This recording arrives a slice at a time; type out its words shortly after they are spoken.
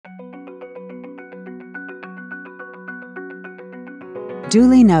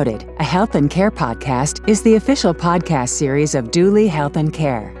Duly Noted, a health and care podcast, is the official podcast series of Duly Health and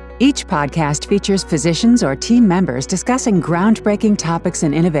Care. Each podcast features physicians or team members discussing groundbreaking topics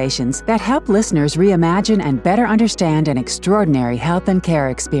and innovations that help listeners reimagine and better understand an extraordinary health and care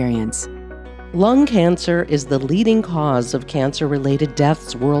experience. Lung cancer is the leading cause of cancer-related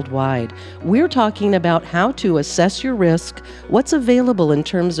deaths worldwide. We're talking about how to assess your risk, what's available in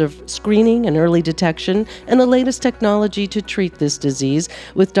terms of screening and early detection, and the latest technology to treat this disease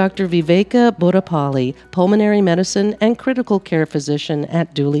with Dr. Viveka Bodapalli, pulmonary medicine and critical care physician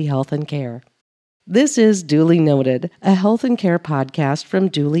at Duly Health and Care. This is Duly Noted, a health and care podcast from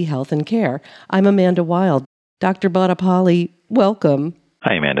Duly Health and Care. I'm Amanda Wild. Dr. Bodapalli, welcome.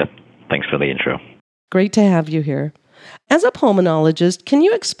 Hi, Amanda. Thanks for the intro. Great to have you here. As a pulmonologist, can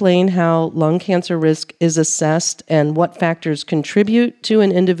you explain how lung cancer risk is assessed and what factors contribute to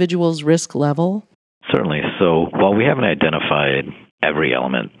an individual's risk level? Certainly. So while we haven't identified every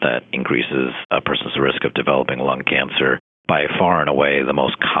element that increases a person's risk of developing lung cancer, by far and away the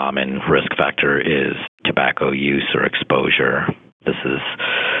most common risk factor is tobacco use or exposure. This is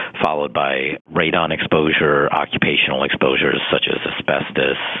followed by radon exposure, occupational exposures such as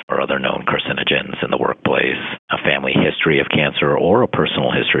asbestos or other known carcinogens in the workplace, a family history of cancer or a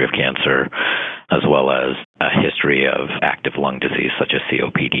personal history of cancer, as well as a history of active lung disease such as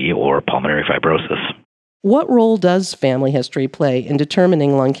COPD or pulmonary fibrosis. What role does family history play in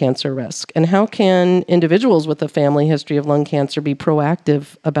determining lung cancer risk? And how can individuals with a family history of lung cancer be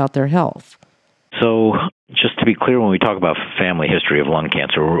proactive about their health? So just to be clear, when we talk about family history of lung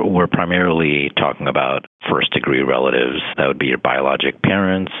cancer, we're primarily talking about first-degree relatives. That would be your biologic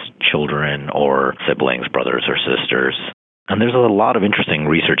parents, children, or siblings, brothers or sisters. And there's a lot of interesting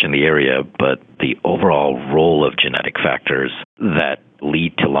research in the area, but the overall role of genetic factors that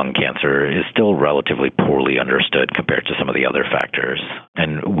lead to lung cancer is still relatively poorly understood compared to some of the other factors.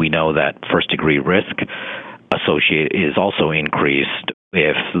 And we know that first-degree risk is also increased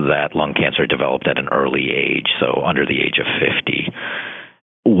if that lung cancer developed at an early age, so under the age of 50.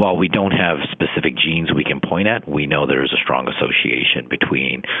 While we don't have specific genes we can point at, we know there's a strong association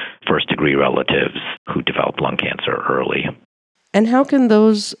between first-degree relatives who develop lung cancer early. And how can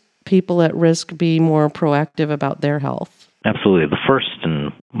those people at risk be more proactive about their health? Absolutely. The first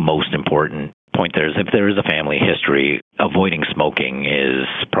and most important point there is if there is a family history, avoiding smoking is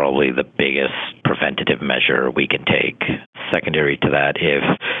probably the biggest preventative measure we can take. Secondary to that, if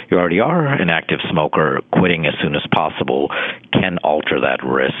you already are an active smoker, quitting as soon as possible can alter that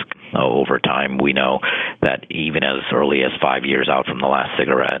risk over time. We know that even as early as 5 years out from the last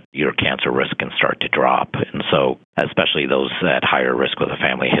cigarette, your cancer risk can start to drop. And so, especially those at higher risk with a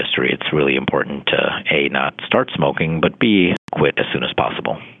family history, it's really important to, A, not start smoking, but B, quit as soon as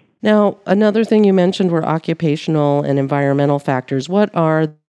possible. Now, another thing you mentioned were occupational and environmental factors. What are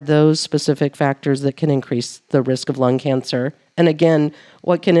those specific factors that can increase the risk of lung cancer? And again,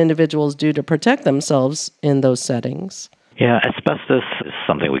 what can individuals do to protect themselves in those settings? Yeah, asbestos is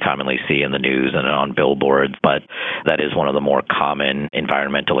something we commonly see in the news and on billboards, but that is one of the more common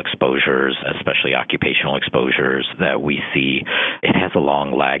environmental exposures, especially occupational exposures that we see. It has a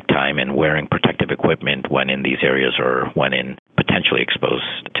long lag time, and wearing protective equipment when in these areas or when potentially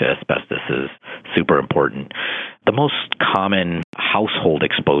exposed to asbestos is super important. The most common household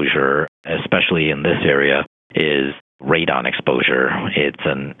exposure, especially in this area, is radon exposure. It's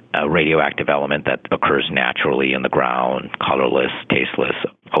a radioactive element that occurs naturally in the ground, colorless, tasteless,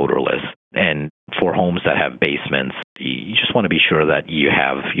 odorless. And for homes that have basements, you just want to be sure that you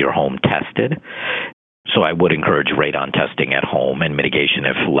have your home tested. So I would encourage radon testing at home and mitigation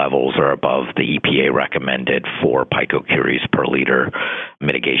if levels are above the EPA recommended 4 picocuries per liter.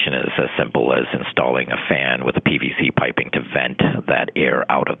 Mitigation is as simple as installing a fan with a PVC piping to vent that air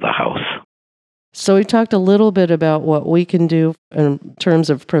out of the house. So we talked a little bit about what we can do in terms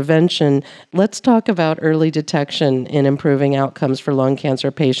of prevention. Let's talk about early detection in improving outcomes for lung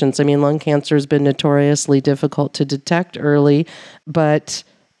cancer patients. I mean, lung cancer has been notoriously difficult to detect early, but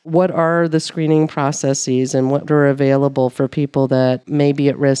what are the screening processes and what are available for people that may be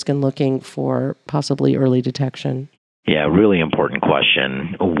at risk and looking for possibly early detection? Yeah, really important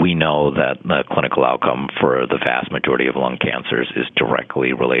question. We know that the clinical outcome for the vast majority of lung cancers is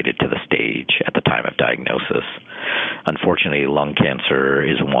directly related to the stage at the time of diagnosis. Unfortunately, lung cancer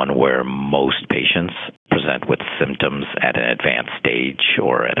is one where most patients present with symptoms at an advanced stage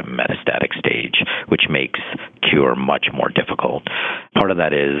or at a metastatic stage, which makes cure much more difficult. Part of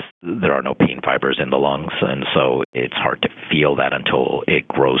that is there are no pain fibers in the lungs, and so it's hard to feel that until it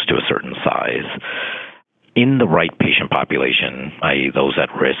grows to a certain size. In the right patient population, i.e. those at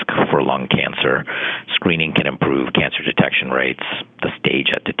risk for lung cancer, screening can improve cancer detection rates. The stage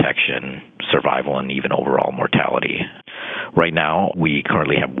at detection, survival, and even overall mortality. Right now, we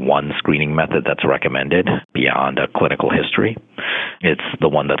currently have one screening method that's recommended beyond a clinical history. It's the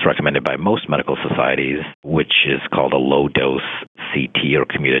one that's recommended by most medical societies, which is called a low-dose CT or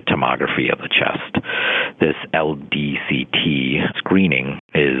computed tomography of the chest. This LDCT screening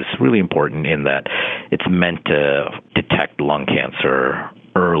is really important in that it's meant to detect lung cancer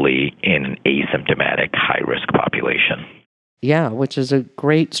early in an asymptomatic high-risk population. Yeah, which is a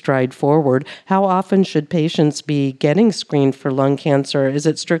great stride forward. How often should patients be getting screened for lung cancer? Is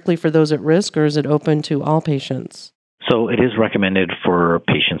it strictly for those at risk, or is it open to all patients? So it is recommended for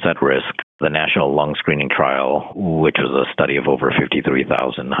patients at risk. The National Lung Screening Trial, which was a study of over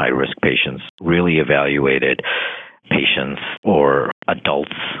 53,000 high-risk patients, really evaluated patients or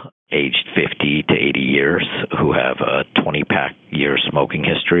adults aged 50 to 80 years who have a 20-pack year smoking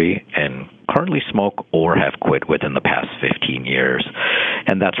history and currently smoke or have quit within the past 15 years.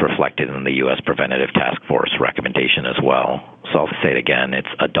 And that's reflected in the U.S. Preventative Task Force recommendation as well. So I'll say it again,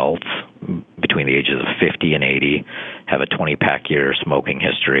 it's adults between the ages of 50 and 80 have a 20-pack year smoking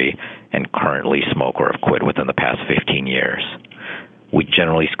history and currently smoke or have quit within the past 15 years. We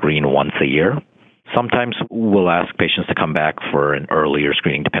generally screen once a year. Sometimes we'll ask patients to come back for an earlier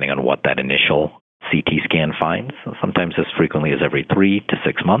screening depending on what that initial CT scan finds. Sometimes as frequently as every 3 to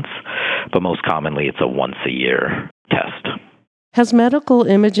 6 months, but most commonly it's a once-a-year test. Has medical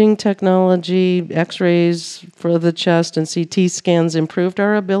imaging technology, x-rays for the chest and CT scans improved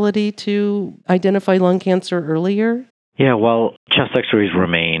our ability to identify lung cancer earlier? Yeah, well, chest x-rays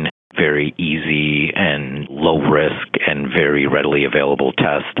remain very easy and low risk and very readily available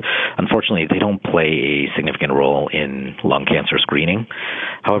test. Unfortunately, they don't play a significant role in lung cancer screening.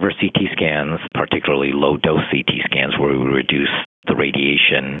 However, CT scans, particularly low-dose CT scans where we reduce the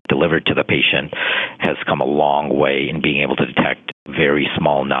radiation delivered to the patient, has come a long way in being able to detect very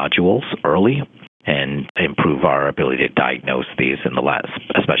small nodules early and improve our ability to diagnose these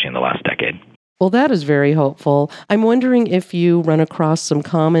especially in the last decade. Well, that is very hopeful. I'm wondering if you run across some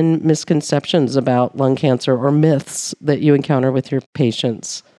common misconceptions about lung cancer or myths that you encounter with your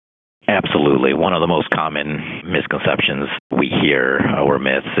patients. Absolutely. One of the most common misconceptions we hear or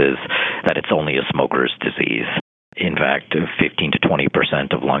myths is that it's only a smoker's disease. In fact, 15 to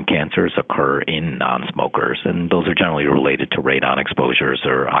 20% of lung cancers occur in non-smokers, and those are generally related to radon exposures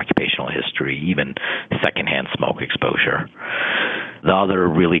or occupational history, even secondhand smoke exposure. The other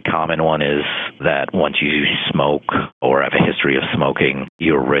really common one is that once you smoke or have a history of smoking,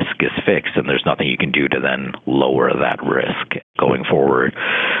 your risk is fixed and there's nothing you can do to then lower that risk going forward.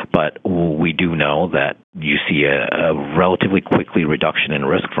 But we do know that you see a relatively quickly reduction in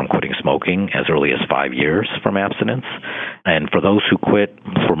risk from quitting smoking as early as 5 years from abstinence. And for those who quit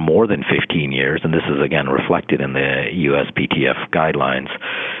for more than 15 years, and this is again reflected in the USPTF guidelines,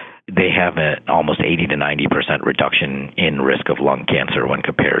 they have an almost 80 to 90% reduction in risk of lung cancer when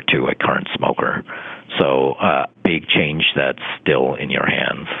compared to a current smoker. So big change that's still in your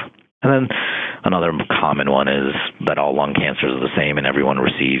hands. And then another common one is that all lung cancers are the same and everyone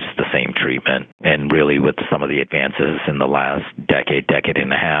receives the same treatment. And really with some of the advances in the last decade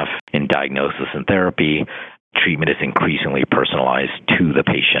and a half in diagnosis and therapy, treatment is increasingly personalized to the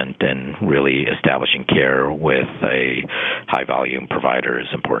patient, and really establishing care with a high-volume provider is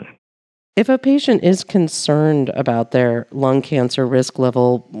important. If a patient is concerned about their lung cancer risk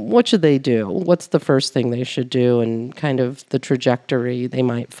level, what should they do? What's the first thing they should do and kind of the trajectory they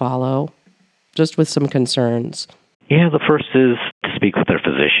might follow, just with some concerns? Yeah, the first is to speak with their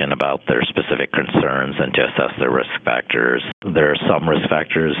physician about their specific concerns and to assess their risk factors. There are some risk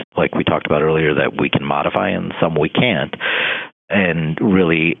factors, like we talked about earlier, that we can modify and some we can't. And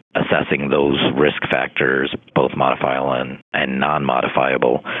really assessing those risk factors, both modifiable and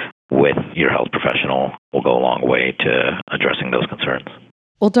non-modifiable, with your health professional will go a long way to addressing those concerns.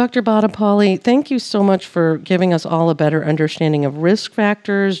 Well, Dr. Bhattapalli, thank you so much for giving us all a better understanding of risk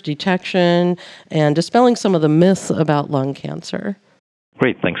factors, detection, and dispelling some of the myths about lung cancer.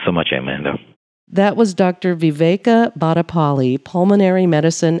 Great. Thanks so much, Amanda. That was Dr. Viveka Bhattapalli, pulmonary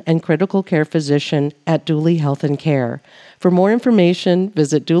medicine and critical care physician at Duly Health and Care. For more information,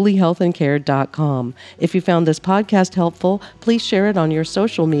 visit dulyhealthandcare.com. If you found this podcast helpful, please share it on your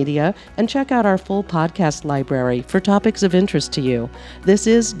social media and check out our full podcast library for topics of interest to you. This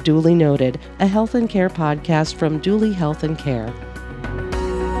is Duly Noted, a health and care podcast from Duly Health and Care.